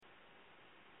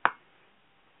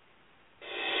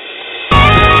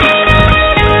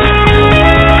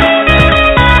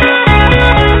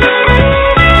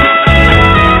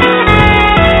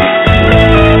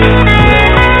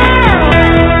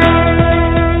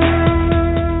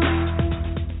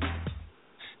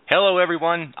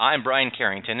everyone. I'm Brian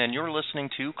Carrington, and you're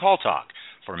listening to Call Talk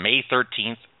for May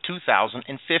 13th,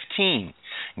 2015.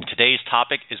 And today's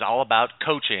topic is all about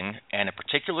coaching and a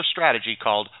particular strategy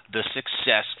called the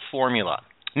Success Formula.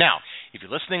 Now, if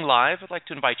you're listening live, I'd like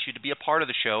to invite you to be a part of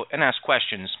the show and ask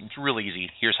questions. It's real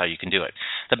easy. Here's how you can do it.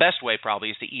 The best way probably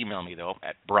is to email me, though,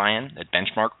 at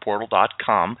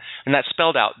brian@benchmarkportal.com, and that's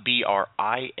spelled out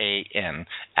BRIAN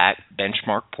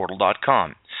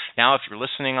 @benchmarkportal.com. Now, if you're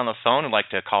listening on the phone and like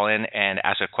to call in and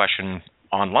ask a question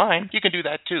online, you can do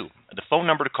that too. The phone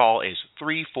number to call is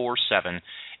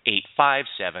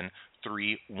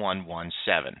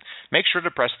 347-857-3117. Make sure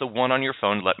to press the 1 on your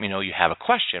phone to let me know you have a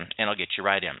question, and I'll get you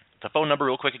right in. The phone number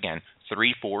real quick again,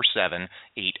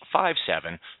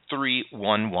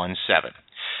 347-857-3117.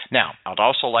 Now, I'd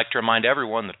also like to remind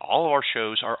everyone that all of our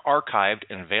shows are archived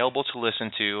and available to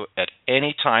listen to at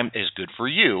any time that is good for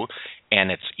you,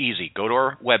 and it's easy. Go to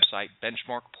our website,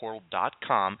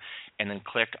 benchmarkportal.com, and then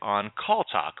click on Call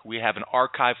Talk. We have an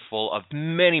archive full of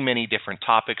many, many different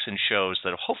topics and shows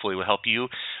that hopefully will help you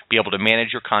be able to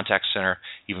manage your contact center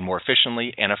even more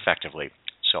efficiently and effectively.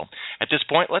 So at this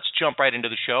point, let's jump right into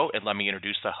the show, and let me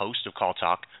introduce the host of Call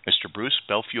Talk, Mr. Bruce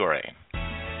Belfiore.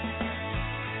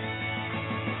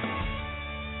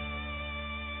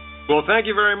 Well, thank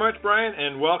you very much, Brian,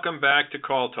 and welcome back to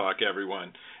Call Talk,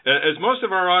 everyone. As most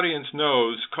of our audience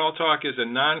knows, Call Talk is a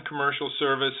non-commercial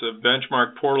service of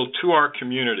Benchmark Portal to our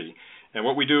community. And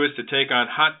what we do is to take on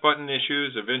hot-button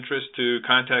issues of interest to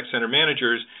contact center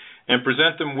managers and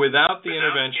present them without the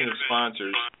intervention of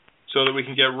sponsors so that we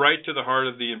can get right to the heart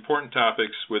of the important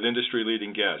topics with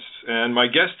industry-leading guests. And my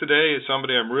guest today is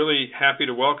somebody I'm really happy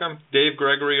to welcome, Dave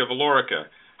Gregory of Alorica.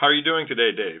 How are you doing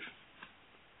today, Dave?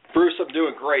 Bruce, I'm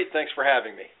doing great. Thanks for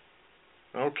having me.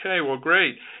 Okay, well,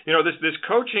 great. You know, this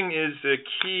coaching is a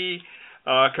key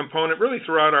component really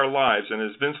throughout our lives. And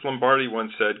as Vince Lombardi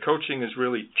once said, coaching is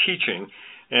really teaching.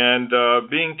 And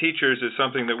being teachers is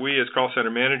something that we as call center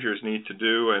managers need to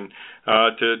do and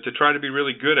to try to be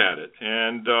really good at it.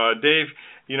 And Dave,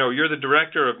 you know, you're the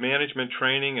Director of Management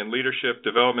Training and Leadership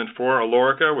Development for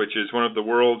Alorica, which is one of the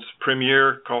world's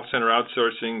premier call center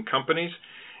outsourcing companies.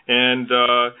 And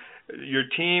your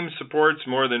team supports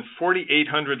more than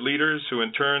 4,800 leaders who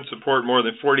in turn support more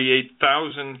than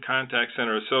 48,000 contact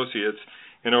center associates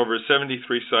in over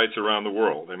 73 sites around the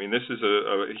world. I mean, this is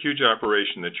a huge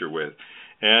operation that you're with.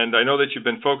 And I know that you've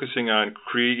been focusing on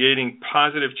creating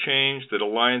positive change that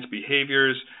aligns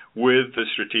behaviors with the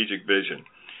strategic vision.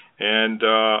 And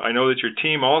I know that your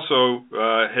team also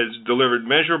has delivered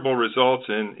measurable results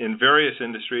in various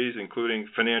industries, including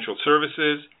financial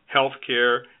services,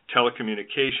 healthcare,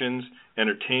 telecommunications,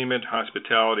 entertainment,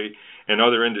 hospitality, and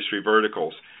other industry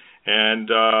verticals.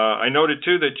 And I noted,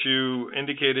 too, that you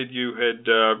indicated you had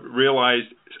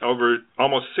realized over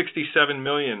almost $67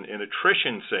 million in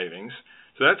attrition savings.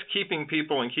 So that's keeping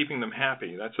people and keeping them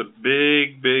happy. That's a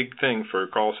big, big thing for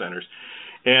call centers.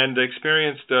 And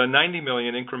experienced $90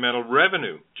 million incremental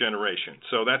revenue generation.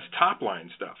 So that's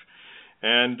top-line stuff.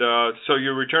 And so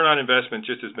your return on investment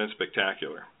just has been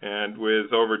spectacular. And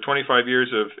with over 25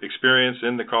 years of experience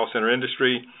in the call center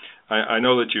industry, I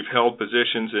know that you've held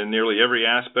positions in nearly every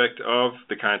aspect of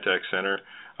the contact center,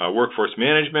 workforce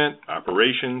management,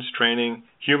 operations, training,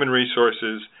 human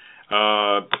resources,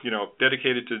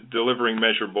 dedicated to delivering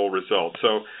measurable results.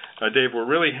 So, Dave, we're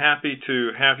really happy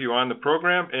to have you on the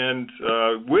program. And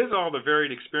with all the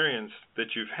varied experience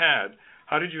that you've had,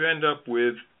 how did you end up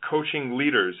with coaching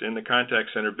leaders in the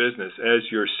contact center business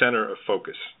as your center of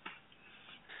focus?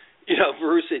 You know,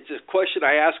 Bruce, it's a question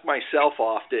I ask myself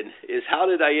often is how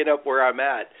did I end up where I'm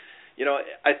at? You know,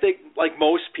 I think like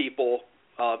most people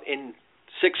in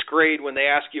sixth grade when they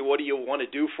ask you what do you want to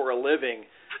do for a living,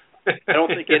 I don't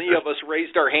think any of us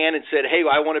raised our hand and said, hey,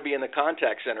 I want to be in the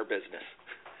contact center business.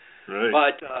 Right.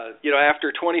 But,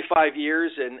 after 25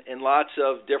 years and lots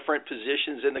of different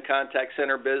positions in the contact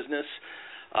center business,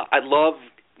 I love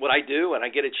what I do, and I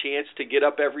get a chance to get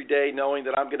up every day knowing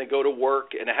that I'm going to go to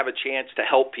work and I have a chance to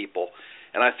help people.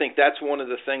 And I think that's one of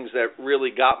the things that really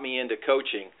got me into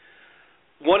coaching.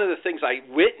 One of the things I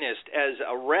witnessed as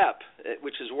a rep,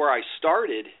 which is where I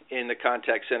started in the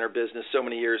contact center business so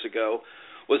many years ago,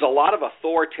 was a lot of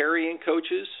authoritarian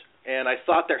coaches, and I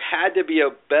thought there had to be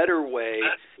a better way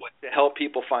to help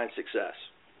people find success.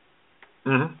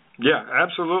 Mm-hmm. Yeah,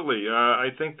 absolutely. I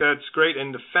think that's great.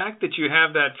 And the fact that you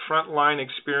have that frontline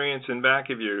experience in back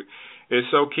of you is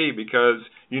so key because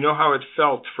you know how it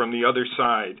felt from the other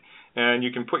side, and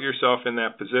you can put yourself in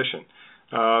that position.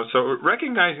 So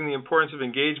recognizing the importance of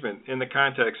engagement in the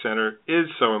contact center is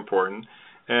so important.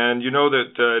 And you know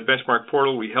that at Benchmark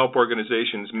Portal, we help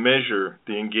organizations measure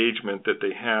the engagement that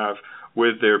they have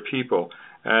with their people.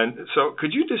 And so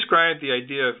could you describe the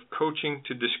idea of coaching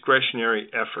to discretionary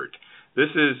effort? This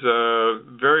is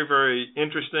very, very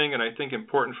interesting and I think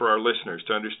important for our listeners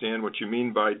to understand what you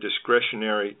mean by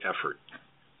discretionary effort.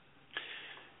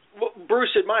 Well,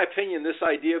 Bruce, in my opinion, this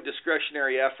idea of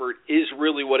discretionary effort is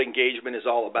really what engagement is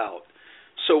all about.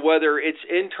 So whether it's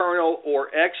internal or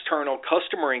external,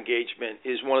 customer engagement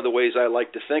is one of the ways I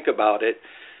like to think about it.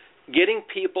 Getting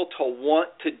people to want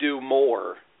to do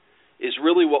more is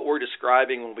really what we're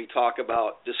describing when we talk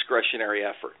about discretionary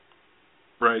effort.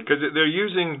 Right, because they're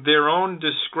using their own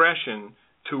discretion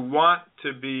to want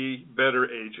to be better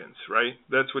agents, right?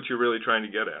 That's what you're really trying to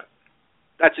get at.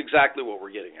 That's exactly what we're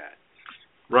getting at.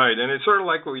 Right, and it's sort of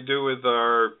like what we do with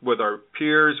our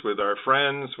peers, with our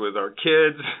friends, with our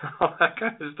kids, all that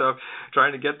kind of stuff,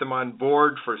 trying to get them on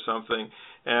board for something.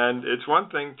 And it's one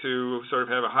thing to sort of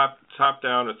have a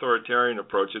top-down authoritarian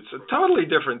approach. It's a totally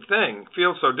different thing. It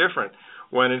feels so different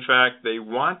when, in fact, they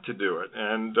want to do it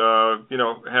and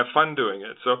have fun doing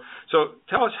it. So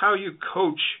tell us how you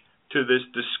coach to this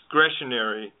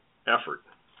discretionary effort.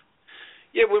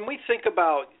 Yeah, when we think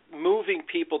about moving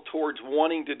people towards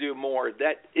wanting to do more,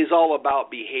 that is all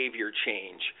about behavior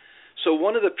change. So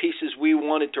one of the pieces we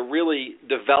wanted to really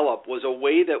develop was a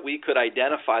way that we could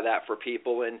identify that for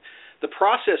people. And the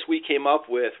process we came up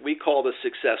with, we call the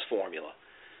success formula.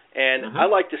 And I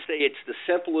like to say it's the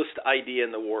simplest idea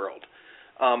in the world.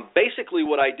 Basically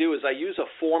what I do is I use a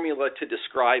formula to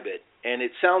describe it, and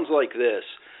it sounds like this.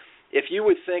 If you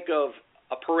would think of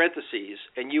a parentheses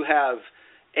and you have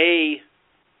A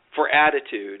for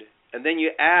attitude, and then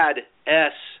you add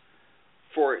S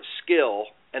for skill,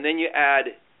 and then you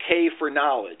add K for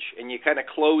knowledge, and you kind of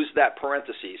close that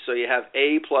parenthesis. So you have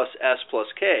A plus S plus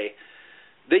K.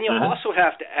 Then you also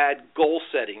have to add goal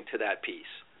setting to that piece.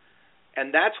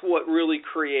 And that's what really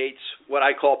creates what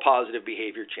I call positive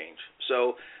behavior change.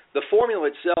 So the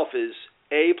formula itself is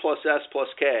A plus S plus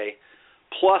K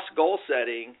plus goal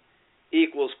setting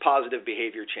equals positive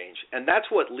behavior change. And that's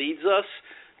what leads us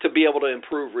to be able to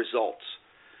improve results.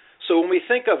 So when we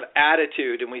think of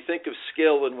attitude and we think of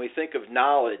skill and we think of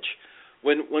knowledge,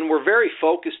 when we're very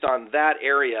focused on that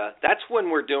area, that's when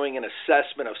we're doing an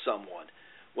assessment of someone.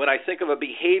 When I think of a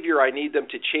behavior I need them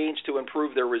to change to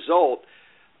improve their result,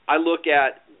 I look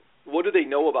at what do they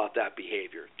know about that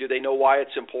behavior? Do they know why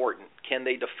it's important? Can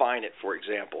they define it, for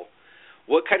example?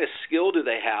 What kind of skill do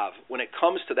they have when it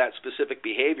comes to that specific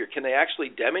behavior? Can they actually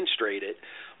demonstrate it?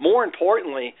 More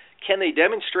importantly, can they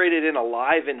demonstrate it in a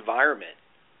live environment?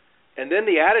 And then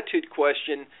the attitude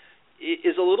question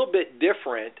is a little bit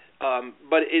different,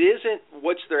 but it isn't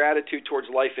what's their attitude towards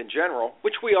life in general,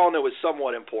 which we all know is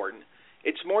somewhat important.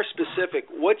 It's more specific.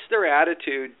 What's their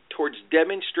attitude towards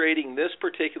demonstrating this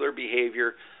particular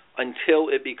behavior until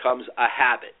it becomes a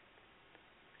habit?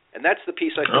 And that's the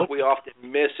piece I think we often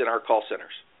miss in our call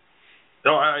centers.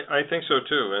 No, I think so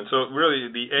too. And so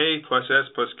really the A plus S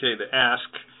plus K, the ask,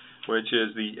 which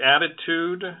is the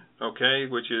attitude, okay,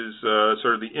 which is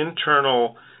sort of the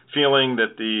internal feeling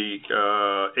that the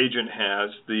agent has.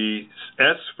 The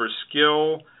S for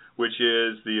skill, which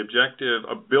is the objective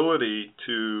ability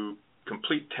to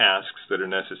complete tasks that are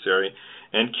necessary.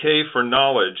 And K for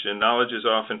knowledge, and knowledge is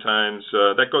oftentimes,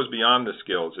 that goes beyond the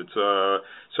skills. It's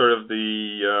sort of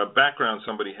the background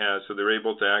somebody has, so they're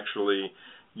able to actually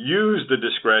use the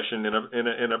discretion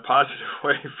in a positive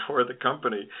way for the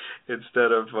company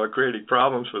instead of creating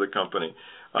problems for the company.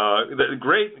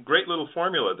 Great little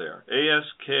formula there.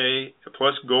 ASK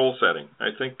plus goal setting. I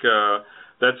think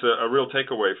that's a real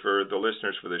takeaway for the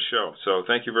listeners for this show. So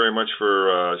thank you very much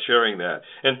for sharing that.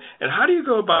 And how do you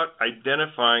go about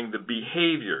identifying the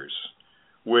behaviors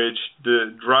which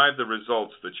drive the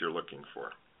results that you're looking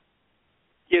for?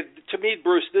 Yeah, to me,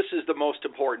 Bruce, this is the most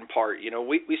important part. You know,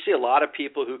 we see a lot of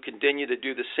people who continue to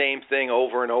do the same thing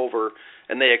over and over,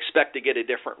 and they expect to get a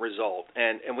different result.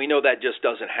 And we know that just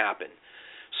doesn't happen.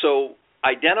 So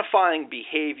identifying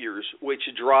behaviors which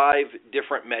drive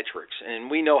different metrics, and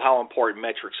we know how important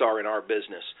metrics are in our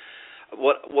business.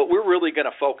 What we're really going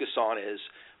to focus on is,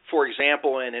 for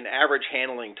example, in an average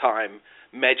handling time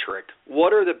metric,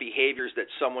 what are the behaviors that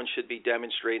someone should be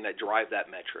demonstrating that drive that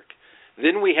metric?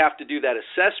 Then we have to do that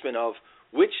assessment of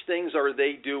which things are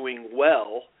they doing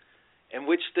well and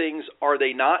which things are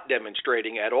they not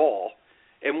demonstrating at all,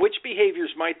 and which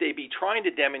behaviors might they be trying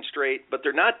to demonstrate, but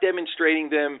they're not demonstrating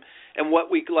them in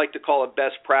what we like to call a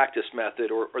best practice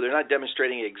method, or they're not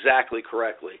demonstrating it exactly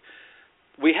correctly.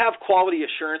 We have quality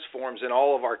assurance forms in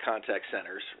all of our contact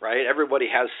centers, right? Everybody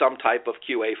has some type of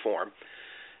QA form,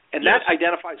 and that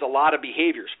identifies a lot of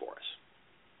behaviors for us.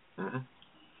 Mm-hmm.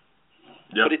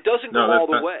 Yep. But it doesn't go all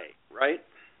the way, right?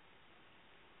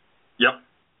 Yep,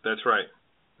 that's right.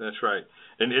 That's right.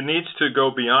 And it needs to go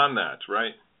beyond that,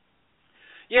 right?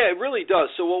 Yeah, it really does.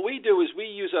 So what we do is we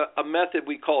use a method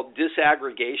we call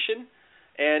disaggregation,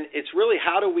 and it's really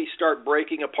how do we start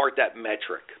breaking apart that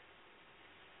metric.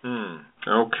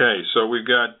 Okay, so we've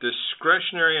got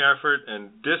discretionary effort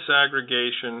and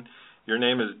disaggregation. Your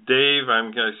name is Dave.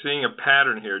 I'm seeing a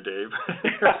pattern here, Dave.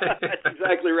 That's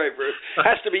exactly right, Bruce.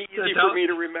 Has to be easy for me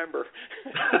to remember.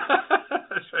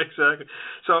 Exactly.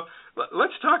 So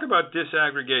let's talk about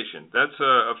disaggregation. That's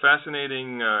a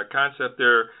fascinating concept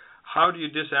there. How do you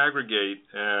disaggregate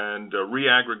and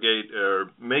reaggregate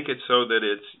or make it so that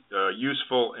it's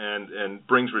useful and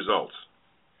brings results?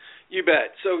 You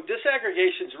bet. So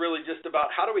disaggregation is really just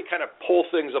about how do we kind of pull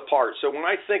things apart. So when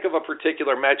I think of a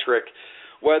particular metric,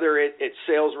 whether it's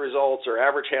sales results or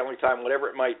average handling time, whatever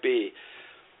it might be,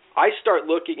 I start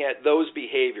looking at those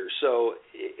behaviors. So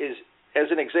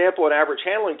as an example, in average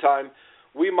handling time,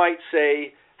 we might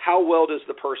say, how well does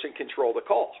the person control the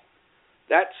call?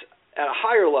 That's at a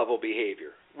higher level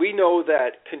behavior. We know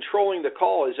that controlling the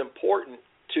call is important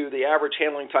to the average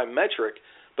handling time metric,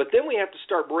 but then we have to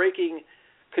start breaking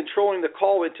controlling the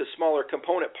call into smaller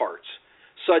component parts,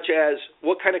 such as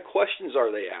what kind of questions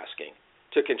are they asking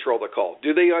to control the call?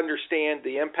 Do they understand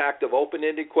the impact of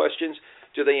open-ended questions?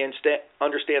 Do they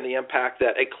understand the impact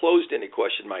that a closed-ended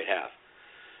question might have?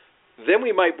 Then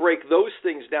we might break those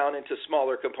things down into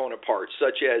smaller component parts,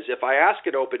 such as if I ask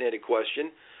an open-ended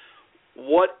question,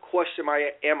 what question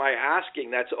am I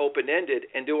asking that's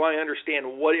open-ended, and do I understand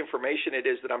what information it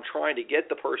is that I'm trying to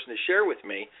get the person to share with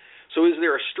me? So is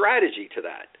there a strategy to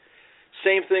that?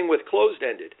 Same thing with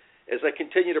closed-ended. As I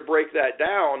continue to break that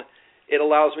down, it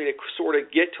allows me to sort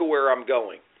of get to where I'm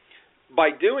going.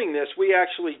 By doing this, we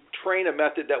actually train a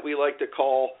method that we like to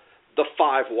call the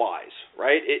 5 whys,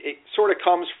 right? It sort of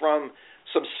comes from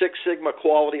some Six Sigma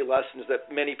quality lessons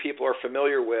that many people are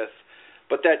familiar with,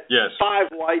 but that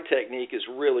 5 why technique is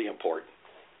really important.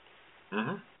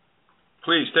 Mm-hmm.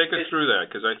 Please take us through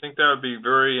that, because I think that would be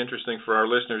very interesting for our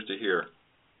listeners to hear.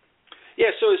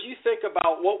 Yeah, so as you think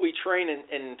about what we train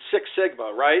in Six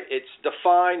Sigma, right, it's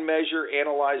define, measure,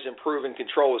 analyze, improve, and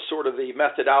control is sort of the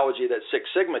methodology that Six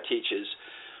Sigma teaches.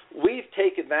 We've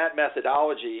taken that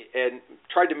methodology and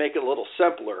tried to make it a little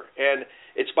simpler, and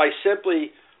it's by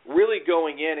simply really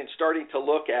going in and starting to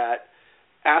look at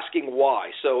asking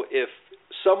why. So if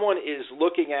someone is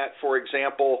looking at, for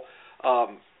example,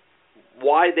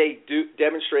 why they do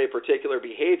demonstrate a particular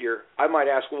behavior, I might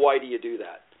ask, why do you do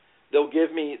that? They'll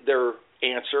give me their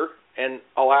answer, and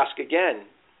I'll ask again,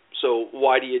 so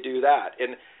why do you do that?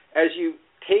 And as you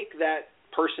take that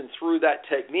person through that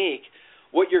technique,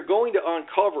 what you're going to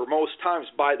uncover most times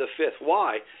by the 5th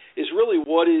why is really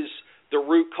what is the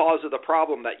root cause of the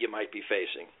problem that you might be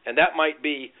facing. And that might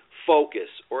be focus,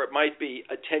 or it might be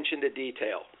attention to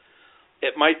detail.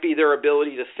 It might be their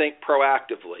ability to think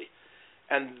proactively.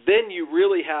 And then you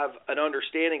really have an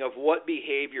understanding of what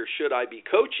behavior should I be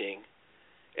coaching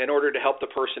in order to help the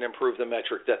person improve the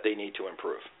metric that they need to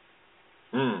improve.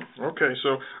 Okay,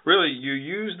 so really you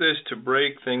use this to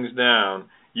break things down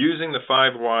using the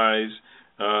 5 whys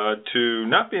to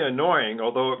not be annoying,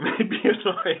 although it may be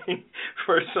annoying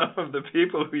for some of the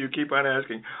people who you keep on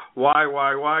asking why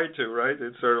to, right?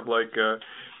 It's sort of like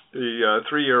the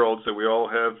 3-year-olds that we all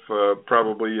have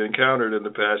probably encountered in the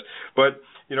past. But,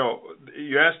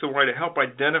 you ask the why to help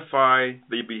identify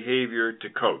the behavior to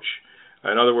coach.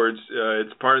 In other words,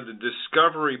 it's part of the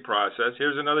discovery process.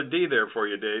 Here's another D there for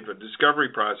you, Dave, a discovery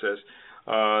process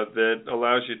that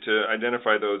allows you to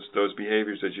identify those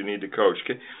behaviors that you need to coach.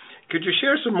 Could you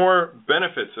share some more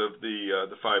benefits of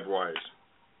the 5 whys?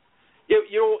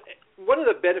 One of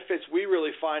the benefits we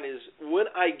really find is when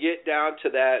I get down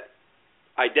to that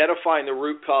identifying the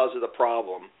root cause of the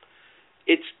problem,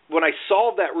 it's when I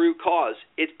solve that root cause,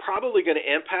 it's probably going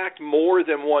to impact more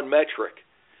than one metric.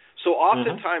 So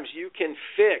oftentimes you can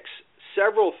fix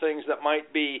several things that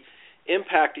might be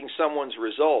impacting someone's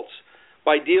results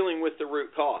by dealing with the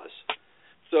root cause.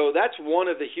 So that's one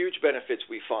of the huge benefits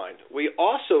we find. We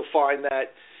also find that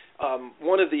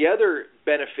one of the other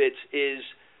benefits is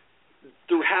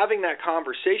through having that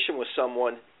conversation with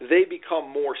someone, they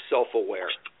become more self-aware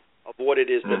of what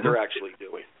it is that they're actually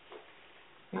doing.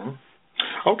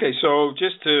 Okay, so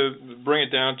just to bring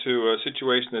it down to a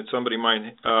situation that somebody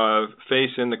might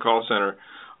face in the call center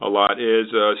a lot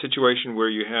is a situation where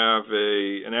you have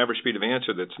an average speed of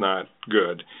answer that's not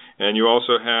good, and you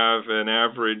also have an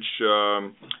average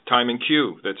time in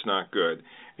queue that's not good.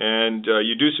 And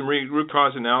you do some root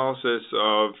cause analysis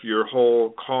of your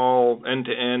whole call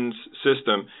end-to-end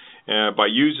system, by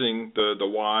using the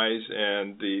whys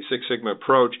and the Six Sigma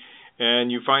approach.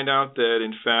 And you find out that,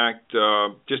 in fact,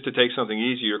 just to take something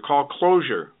easy, your call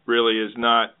closure really is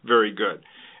not very good.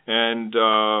 And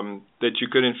that you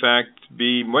could, in fact,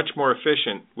 be much more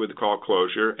efficient with the call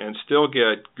closure and still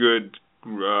get good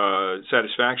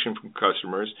satisfaction from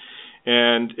customers.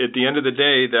 And at the end of the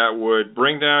day, that would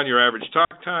bring down your average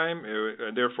talk time,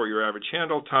 therefore your average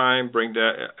handle time,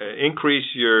 increase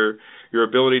your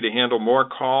ability to handle more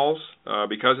calls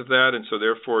because of that, and so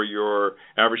therefore your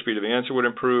average speed of answer would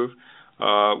improve.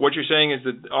 What you're saying is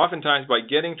that oftentimes by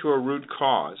getting to a root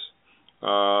cause,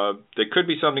 there could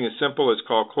be something as simple as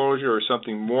call closure or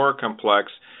something more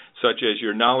complex, such as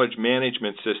your knowledge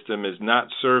management system is not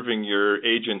serving your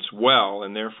agents well,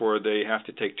 and therefore they have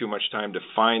to take too much time to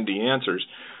find the answers.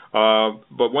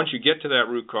 But once you get to that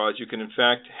root cause, you can, in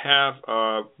fact, have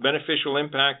a beneficial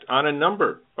impact on a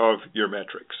number of your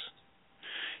metrics.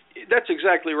 That's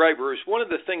exactly right, Bruce. One of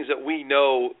the things that we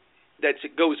know that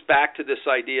goes back to this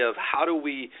idea of how do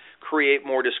we create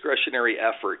more discretionary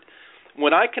effort.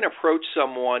 When I can approach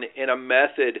someone in a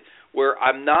method where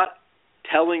I'm not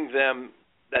telling them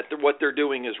that what they're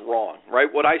doing is wrong, right?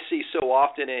 What I see so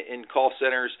often in call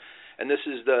centers, and this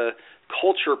is the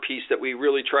culture piece that we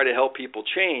really try to help people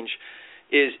change,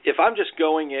 is if I'm just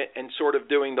going in and sort of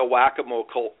doing the whack-a-mole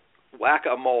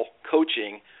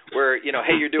coaching where,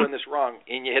 hey, you're doing this wrong,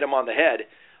 and you hit them on the head,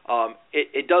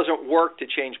 it doesn't work to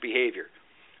change behavior.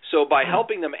 So by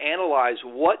helping them analyze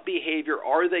what behavior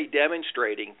are they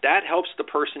demonstrating, that helps the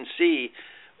person see,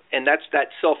 and that's that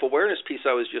self-awareness piece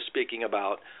I was just speaking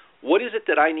about. What is it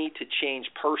that I need to change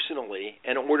personally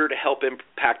in order to help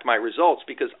impact my results?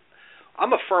 Because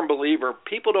I'm a firm believer,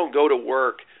 people don't go to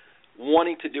work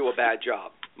wanting to do a bad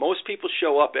job. Most people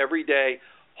show up every day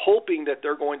hoping that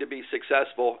they're going to be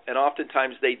successful, and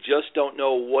oftentimes they just don't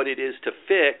know what it is to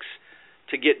fix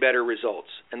to get better results.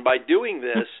 And by doing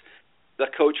this, the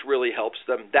coach really helps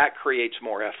them. That creates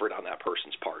more effort on that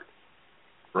person's part.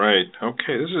 Right.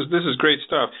 Okay. This is great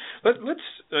stuff. Let's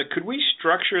could we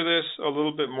structure this a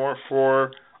little bit more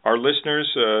for our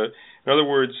listeners? In other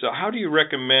words, how do you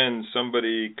recommend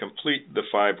somebody complete the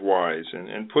 5 whys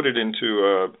and put it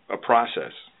into a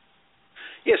process?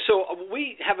 Yeah, so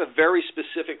we have a very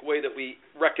specific way that we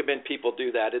recommend people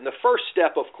do that. And the first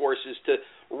step, of course, is to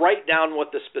write down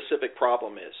what the specific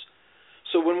problem is.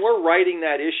 So when we're writing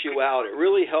that issue out, it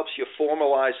really helps you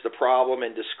formalize the problem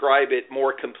and describe it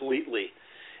more completely.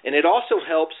 And it also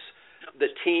helps the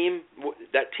team.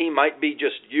 That team might be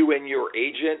just you and your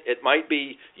agent. It might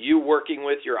be you working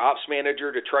with your ops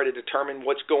manager to try to determine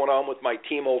what's going on with my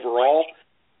team overall.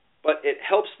 But it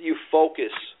helps you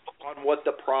focus on what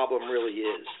the problem really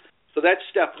is. So that's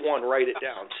step 1, write it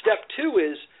down. Step 2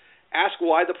 is ask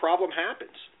why the problem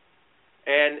happens.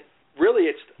 And really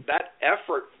it's that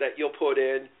effort that you'll put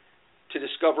in to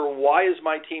discover why is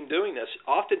my team doing this.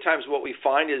 Oftentimes what we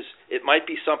find is it might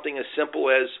be something as simple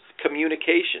as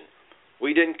communication.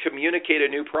 We didn't communicate a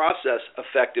new process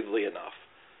effectively enough.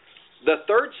 The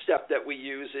third step that we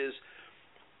use is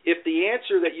if the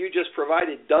answer that you just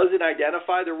provided doesn't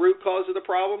identify the root cause of the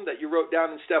problem that you wrote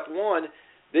down in step 1,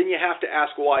 then you have to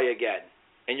ask why again,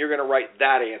 and you're going to write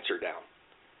that answer down.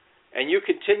 And you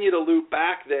continue to loop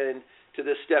back then to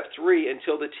the step 3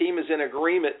 until the team is in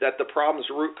agreement that the problem's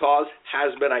root cause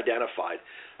has been identified.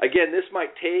 Again, this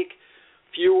might take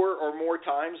fewer or more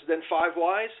times than 5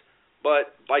 whys,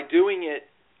 but by doing it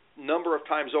a number of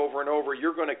times over and over,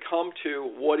 you're going to come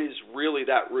to what is really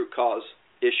that root cause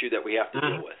issue that we have to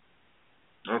deal with.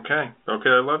 Okay,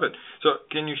 I love it. So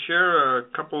can you share a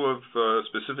couple of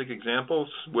specific examples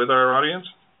with our audience?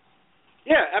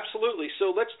 Yeah, absolutely.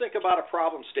 So let's think about a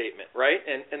problem statement, right?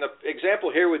 And the example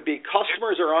here would be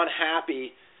customers are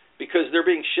unhappy because they're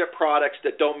being shipped products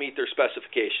that don't meet their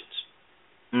specifications.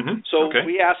 So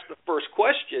we ask the first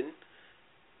question,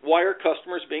 why are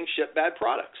customers being shipped bad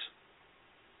products?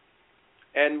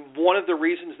 And one of the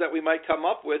reasons that we might come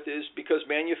up with is because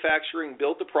manufacturing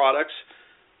built the products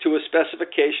to a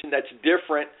specification that's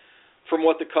different from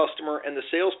what the customer and the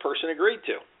salesperson agreed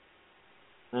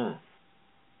to.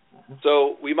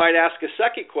 So we might ask a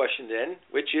second question then,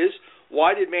 which is,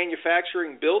 why did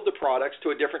manufacturing build the products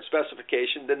to a different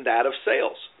specification than that of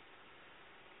sales?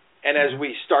 And as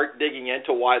we start digging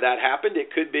into why that happened,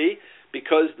 it could be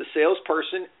because the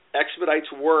salesperson expedites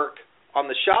work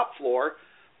on the shop floor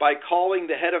by calling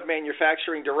the head of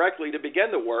manufacturing directly to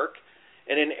begin the work,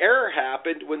 and an error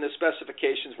happened when the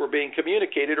specifications were being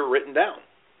communicated or written down.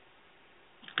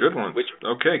 Good one.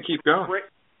 Okay, keep going.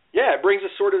 Yeah, it brings us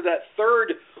sort of that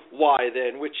third why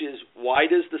then, which is why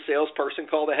does the salesperson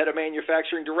call the head of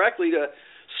manufacturing directly to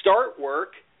start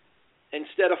work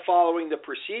instead of following the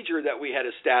procedure that we had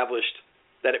established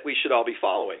that we should all be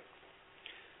following.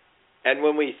 And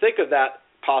when we think of that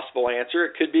possible answer,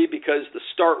 it could be because the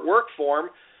start work form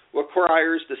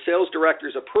requires the sales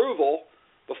director's approval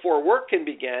before work can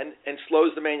begin and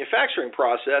slows the manufacturing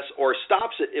process or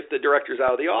stops it if the director's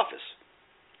out of the office.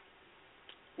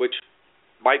 Which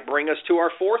might bring us to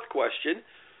our fourth question,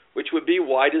 which would be,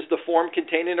 why does the form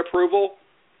contain an approval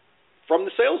from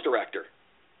the sales director?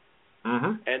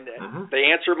 And the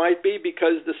answer might be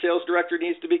because the sales director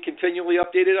needs to be continually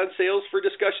updated on sales for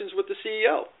discussions with the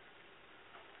CEO.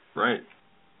 Right.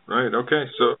 Okay.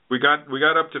 So we got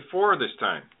up to 4 this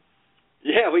time.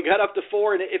 Yeah, we got up to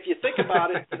 4, and if you think about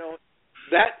it,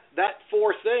 that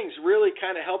 4 things really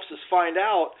kind of helps us find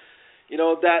out,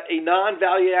 that a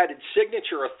non-value-added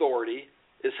signature authority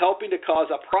is helping to cause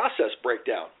a process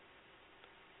breakdown.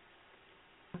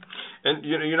 And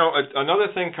another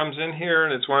thing comes in here,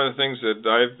 and it's one of the things that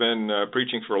I've been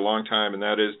preaching for a long time, and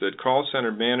that is that call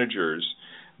center managers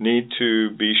need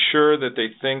to be sure that they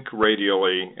think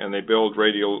radially and they build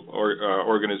radial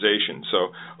organizations. So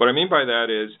what I mean by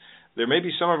that is there may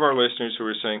be some of our listeners who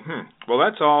are saying, well,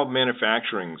 that's all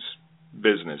manufacturing's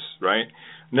business, right?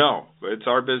 No, it's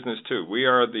our business too. We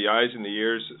are the eyes and the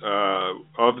ears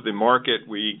of the market.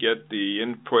 We get the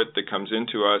input that comes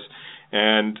into us.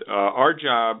 And our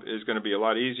job is going to be a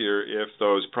lot easier if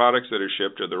those products that are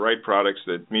shipped are the right products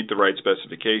that meet the right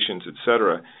specifications, et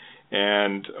cetera.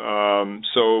 And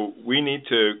so we need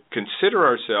to consider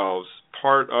ourselves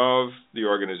part of the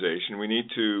organization. We need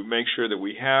to make sure that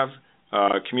we have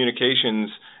communications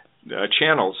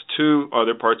channels to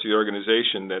other parts of the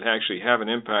organization that actually have an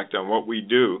impact on what we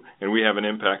do, and we have an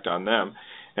impact on them,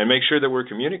 and make sure that we're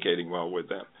communicating well with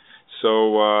them.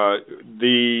 So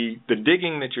the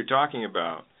digging that you're talking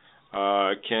about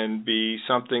can be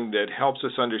something that helps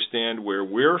us understand where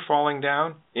we're falling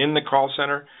down in the call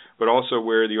center, but also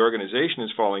where the organization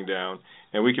is falling down,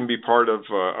 and we can be part of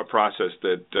a process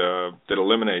that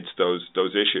eliminates those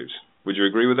issues. Would you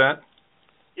agree with that?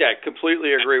 Yeah, I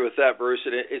completely agree with that, Bruce.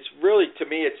 And it's really, to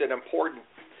me, it's an important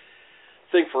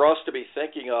thing for us to be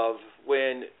thinking of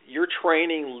when you're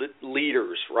training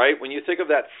leaders, right? When you think of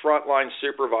that frontline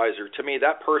supervisor, to me,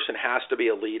 that person has to be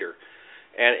a leader.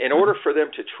 And in order for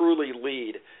them to truly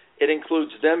lead, it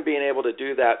includes them being able to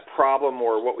do that problem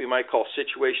or what we might call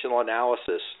situational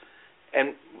analysis.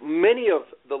 And many of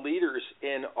the leaders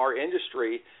in our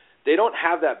industry, they don't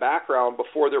have that background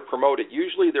before they're promoted.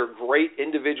 Usually they're great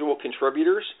individual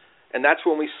contributors, and that's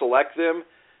when we select them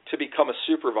to become a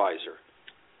supervisor.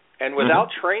 And without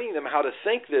training them how to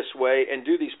think this way and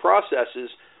do these processes,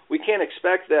 we can't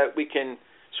expect that we can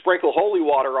sprinkle holy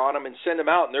water on them and send them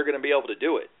out and they're going to be able to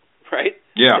do it, right?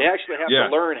 Yeah. They actually have to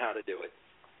learn how to do it.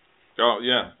 Oh,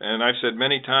 yeah. And I've said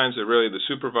many times that really the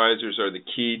supervisors are the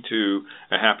key to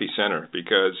a happy center,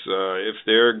 because if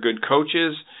they're good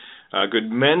coaches, good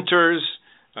mentors,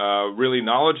 really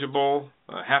knowledgeable,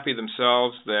 happy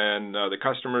themselves, then the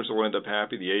customers will end up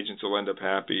happy, the agents will end up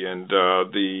happy, and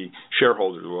the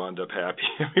shareholders will end up happy.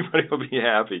 Everybody will be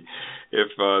happy if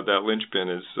that linchpin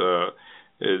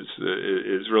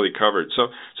is really covered.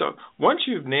 So once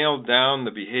you've nailed down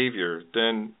the behavior,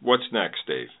 then what's next,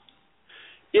 Dave?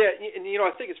 Yeah, and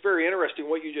I think it's very interesting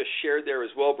what you just shared there as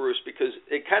well, Bruce, because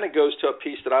it kind of goes to a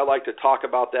piece that I like to talk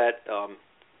about that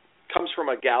comes from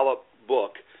a Gallup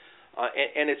book,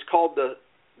 and it's called the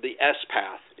S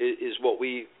path is what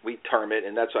we term it,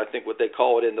 and that's I think what they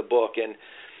call it in the book. And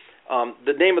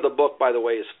the name of the book, by the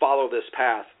way, is Follow This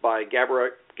Path by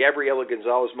Gabriela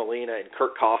Gonzalez Molina and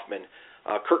Kurt Kaufman.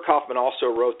 Kurt Kaufman also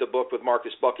wrote the book with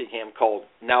Marcus Buckingham called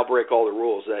Now Break All the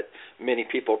Rules that many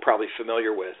people are probably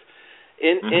familiar with.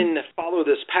 In Follow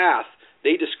This Path,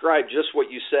 they describe just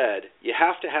what you said. You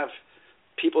have to have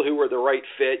people who are the right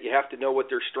fit. You have to know what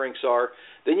their strengths are.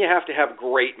 Then you have to have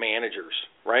great managers,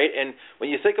 right? And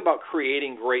when you think about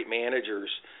creating great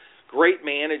managers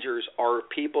are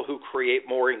people who create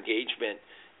more engagement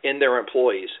in their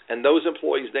employees. And those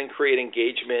employees then create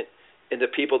engagement in the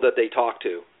people that they talk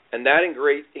to. And that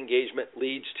great engagement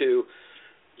leads to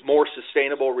more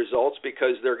sustainable results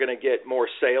because they're going to get more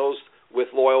sales with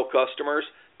loyal customers.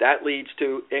 That leads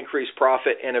to increased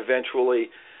profit and eventually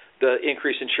the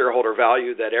increase in shareholder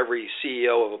value that every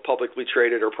CEO of a publicly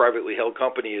traded or privately held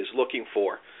company is looking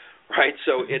for, right?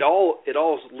 So it all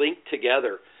is linked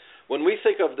together. When we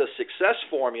think of the success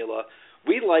formula,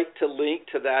 we like to link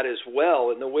to that as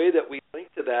well. And the way that we link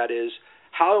to that is,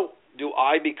 how do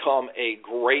I become a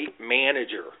great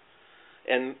manager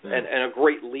and a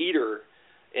great leader?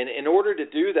 And in order to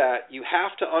do that, you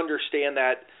have to understand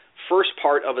that first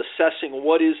part of assessing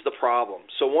what is the problem.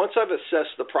 So once I've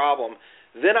assessed the problem,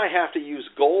 Then I have to use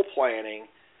goal planning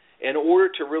in order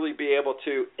to really be able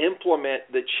to implement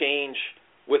the change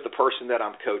with the person that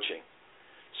I'm coaching.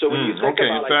 So when you think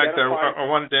about in fact, I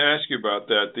wanted to ask you about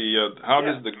that. How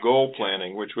does the goal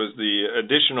planning, which was the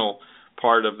additional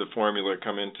part of the formula,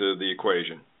 come into the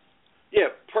equation? Yeah,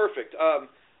 perfect.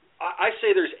 I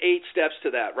say there's 8 steps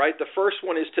to that, right? The first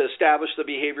one is to establish the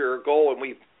behavior or goal, and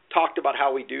we've talked about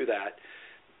how we do that.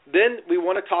 Then we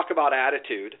want to talk about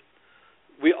attitude.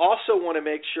 We also want to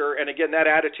make sure, and again, that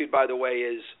attitude, by the way,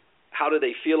 is how do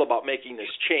they feel about making this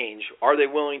change? Are they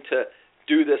willing to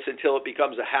do this until it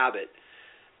becomes a habit?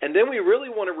 And then we really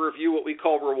want to review what we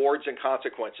call rewards and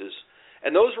consequences.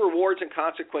 And those rewards and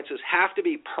consequences have to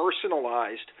be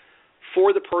personalized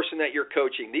for the person that you're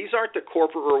coaching. These aren't the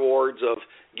corporate rewards of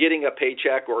getting a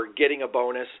paycheck or getting a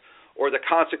bonus or the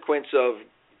consequence of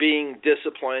being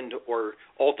disciplined or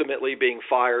ultimately being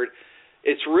fired.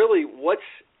 It's really what's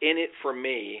in it for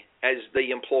me as the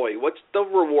employee. What's the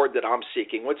reward that I'm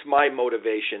seeking? What's my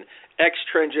motivation,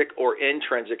 extrinsic or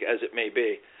intrinsic as it may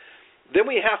be? Then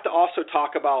we have to also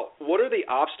talk about what are the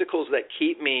obstacles that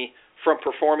keep me from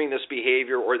performing this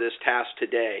behavior or this task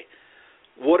today?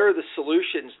 What are the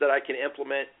solutions that I can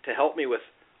implement to help me with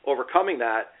overcoming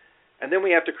that? And then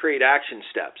we have to create action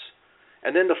steps.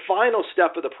 And then the final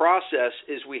step of the process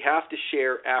is we have to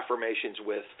share affirmations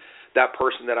with that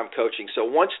person that I'm coaching. So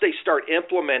once they start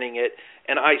implementing it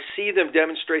and I see them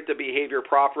demonstrate the behavior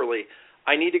properly,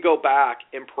 I need to go back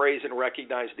and praise and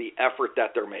recognize the effort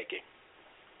that they're making.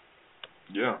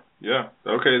 Yeah.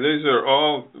 Okay, these are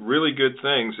all really good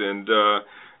things and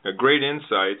great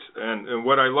insights. And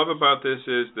what I love about this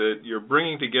is that you're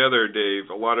bringing together, Dave,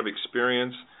 a lot of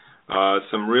experience,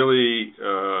 some really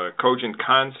cogent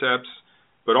concepts,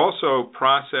 but also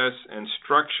process and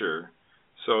structure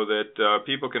so that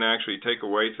people can actually take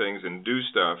away things and do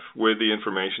stuff with the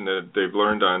information that they've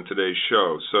learned on today's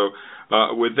show. So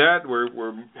with that,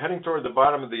 we're heading toward the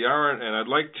bottom of the hour, and I'd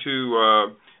like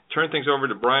to turn things over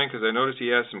to Brian because I noticed he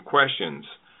has some questions.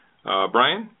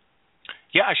 Brian?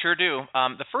 Yeah, I sure do.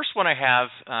 The first one I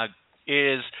have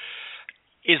is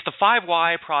the 5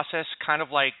 why process kind of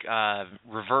like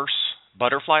reverse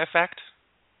butterfly effect?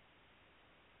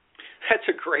 That's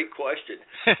a great question.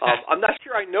 I'm not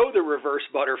sure I know the reverse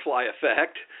butterfly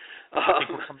effect. I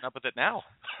think we're coming up with it now.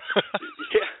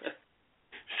 Yeah.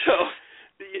 So,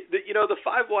 the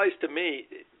 5 whys to me,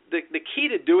 the key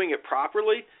to doing it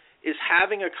properly is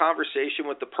having a conversation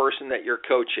with the person that you're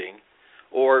coaching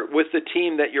or with the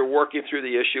team that you're working through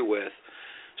the issue with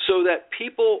so that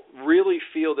people really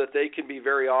feel that they can be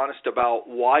very honest about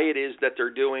why it is that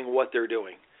they're doing what they're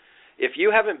doing. If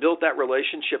you haven't built that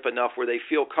relationship enough where they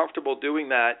feel comfortable doing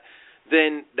that,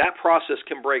 then that process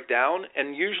can break down.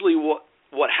 And usually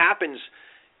what happens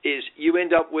is you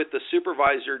end up with the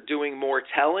supervisor doing more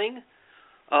telling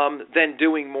than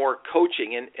doing more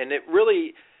coaching. And it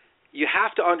really, you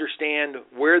have to understand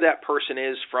where that person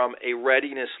is from a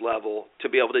readiness level to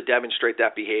be able to demonstrate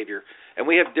that behavior. And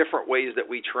we have different ways that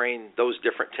we train those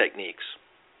different techniques.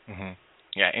 Mm-hmm.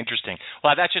 Yeah, interesting.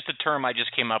 Well, that's just a term I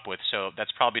just came up with, so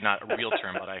that's probably not a real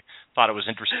term, but I thought it was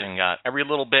interesting. Every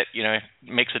little bit,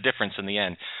 makes a difference in the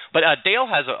end. But Dale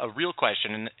has a real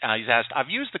question, and he's asked, I've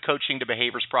used the coaching to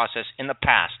behaviors process in the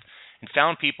past and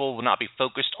found people will not be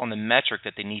focused on the metric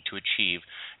that they need to achieve,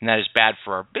 and that is bad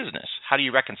for our business. How do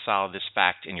you reconcile this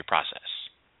fact in your process?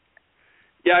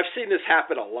 Yeah, I've seen this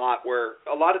happen a lot, where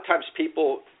a lot of times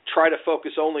people try to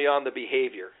focus only on the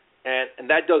behavior. And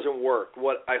that doesn't work.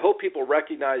 What I hope people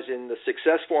recognize in the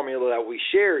success formula that we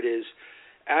shared is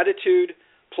attitude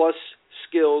plus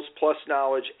skills plus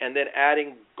knowledge, and then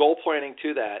adding goal planning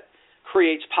to that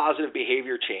creates positive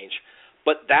behavior change.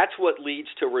 But that's what leads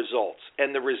to results,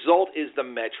 and the result is the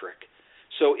metric.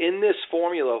 So in this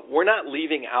formula, we're not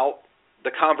leaving out the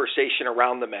conversation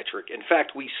around the metric. In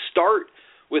fact, we start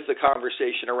with the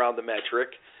conversation around the metric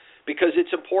because it's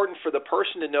important for the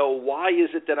person to know why is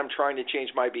it that I'm trying to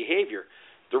change my behavior.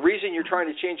 The reason you're trying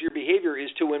to change your behavior is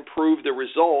to improve the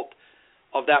result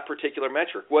of that particular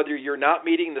metric, whether you're not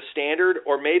meeting the standard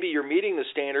or maybe you're meeting the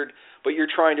standard, but you're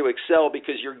trying to excel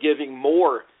because you're giving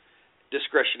more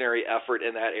discretionary effort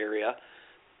in that area.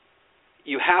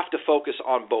 You have to focus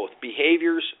on both.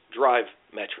 Behaviors drive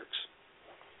metrics.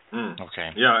 Okay.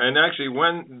 Yeah, and actually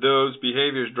when those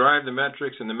behaviors drive the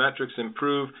metrics and the metrics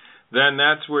improve, then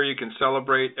that's where you can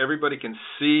celebrate. Everybody can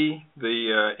see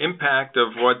the impact of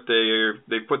what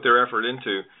they put their effort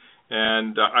into.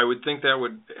 And I would think that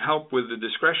would help with the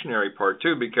discretionary part,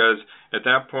 too, because at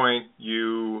that point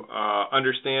you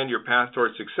understand your path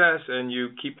towards success and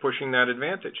you keep pushing that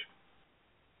advantage.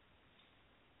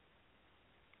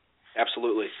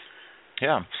 Absolutely.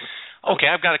 Yeah. Okay,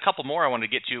 I've got a couple more I want to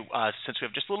get to since we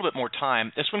have just a little bit more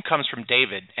time. This one comes from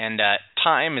David, and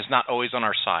time is not always on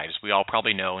our side, as we all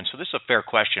probably know, and so this is a fair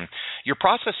question. Your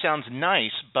process sounds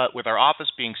nice, but with our office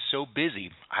being so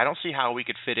busy, I don't see how we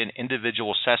could fit in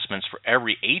individual assessments for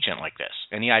every agent like this.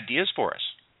 Any ideas for us?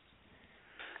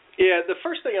 Yeah, the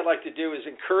first thing I'd like to do is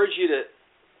encourage you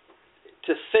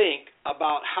to think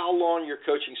about how long your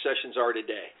coaching sessions are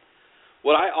today.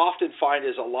 What I often find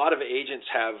is a lot of agents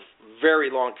have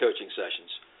very long coaching sessions.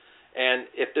 And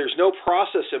if there's no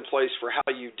process in place for how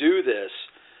you do this,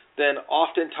 then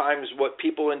oftentimes what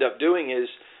people end up doing is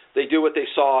they do what they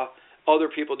saw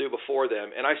other people do before them.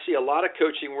 And I see a lot of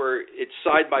coaching where it's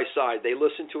side by side. They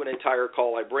listen to an entire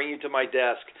call. I bring you to my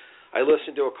desk. I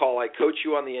listen to a call. I coach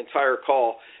you on the entire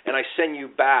call, and I send you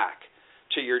back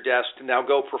to your desk to now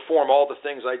go perform all the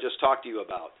things I just talked to you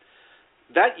about.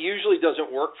 That usually doesn't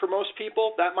work for most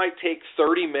people. That might take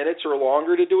 30 minutes or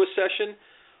longer to do a session.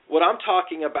 What I'm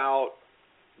talking about,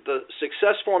 the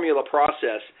success formula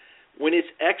process, when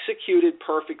it's executed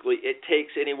perfectly, it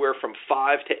takes anywhere from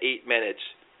 5 to 8 minutes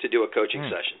to do a coaching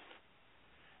session.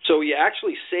 So you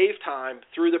actually save time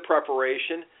through the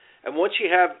preparation, and once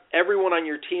you have everyone on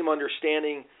your team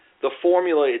understanding the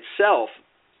formula itself,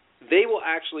 they will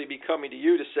actually be coming to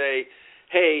you to say,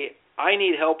 hey, I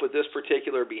need help with this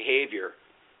particular behavior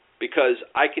because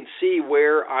I can see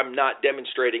where I'm not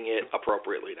demonstrating it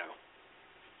appropriately now.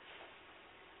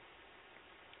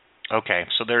 Okay,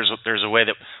 so there's a way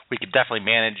that we could definitely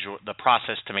manage the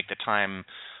process to make the time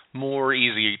more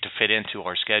easy to fit into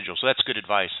our schedule. So that's good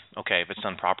advice. Okay, if it's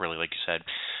done properly, like you said.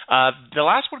 The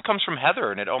last one comes from Heather,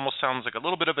 and it almost sounds like a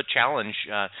little bit of a challenge.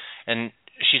 And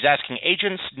she's asking,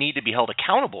 agents need to be held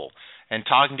accountable, and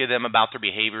talking to them about their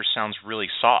behavior sounds really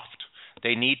soft.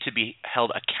 They need to be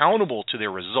held accountable to their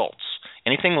results.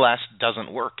 Anything less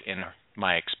doesn't work in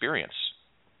my experience.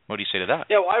 What do you say to that?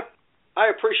 Yeah, well, I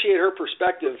appreciate her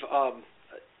perspective.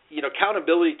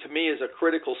 Accountability to me is a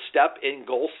critical step in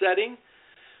goal setting.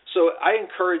 So I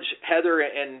encourage Heather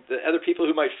and the other people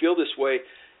who might feel this way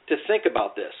to think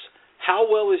about this. How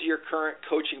well is your current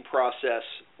coaching process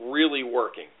really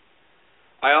working?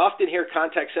 I often hear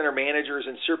contact center managers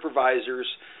and supervisors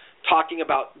talking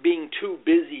about being too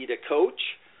busy to coach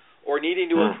or needing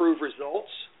to improve results,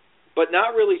 but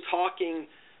not really talking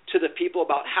to the people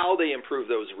about how they improve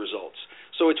those results.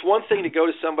 So it's one thing to go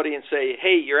to somebody and say,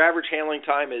 hey, your average handling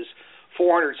time is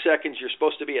 400 seconds. You're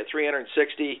supposed to be at 360.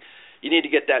 You need to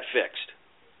get that fixed.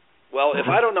 Well, if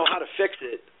I don't know how to fix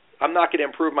it, I'm not going to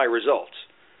improve my results.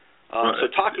 So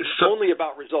talking only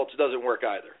about results doesn't work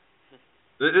either.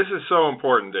 This is so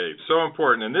important, Dave, so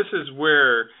important. And this is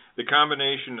where the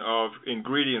combination of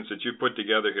ingredients that you put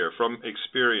together here from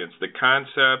experience, the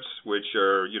concepts which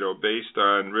are, based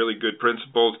on really good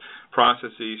principles,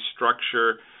 processes,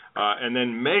 structure, and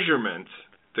then measurements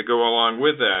to go along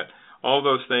with that. All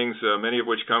those things, many of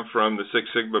which come from the Six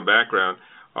Sigma background,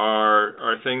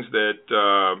 are things that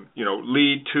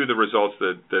lead to the results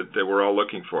that we're all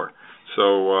looking for.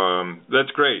 So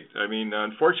that's great. I mean,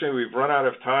 unfortunately, we've run out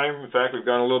of time. In fact, we've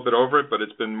gone a little bit over it, but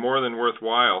it's been more than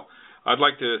worthwhile. I'd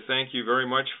like to thank you very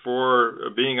much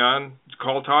for being on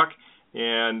Call Talk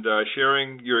and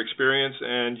sharing your experience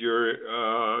and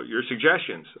your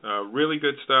suggestions. Really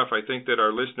good stuff. I think that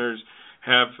our listeners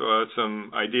have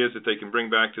some ideas that they can bring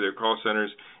back to their call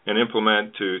centers and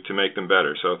implement to make them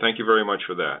better. So thank you very much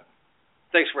for that.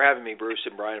 Thanks for having me, Bruce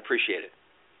and Brian. Appreciate it.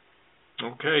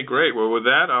 Okay, great. Well, with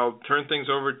that, I'll turn things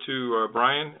over to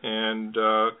Brian, and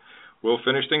we'll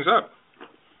finish things up.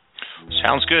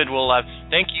 Sounds good. Well,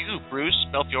 thank you, Bruce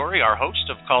Belfiore, our host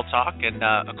of Call Talk, and,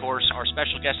 of course, our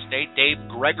special guest today, Dave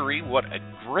Gregory. What a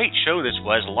great show this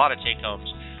was. A lot of take-homes.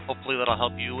 Hopefully that'll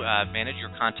help you manage your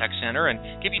contact center and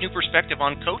give you new perspective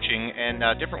on coaching and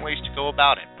different ways to go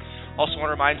about it. Also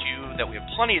want to remind you that we have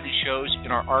plenty of these shows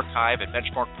in our archive at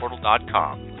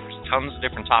benchmarkportal.com. There's tons of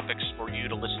different topics for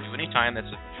you to listen to anytime that's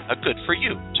a good for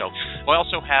you. So we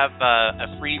also have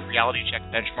a free reality check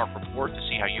benchmark report to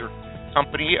see how your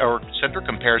company or center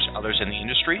compares to others in the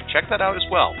industry. Check that out as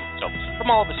well. So from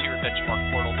all of us here at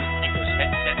Benchmark Portal, keep those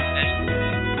headsets and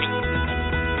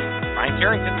Brian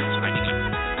Carrington, signing out.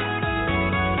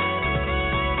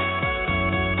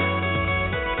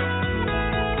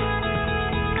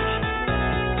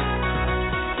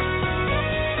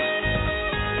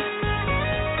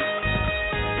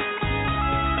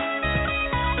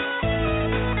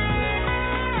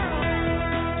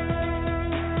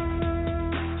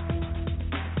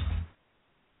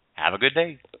 Have a good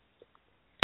day.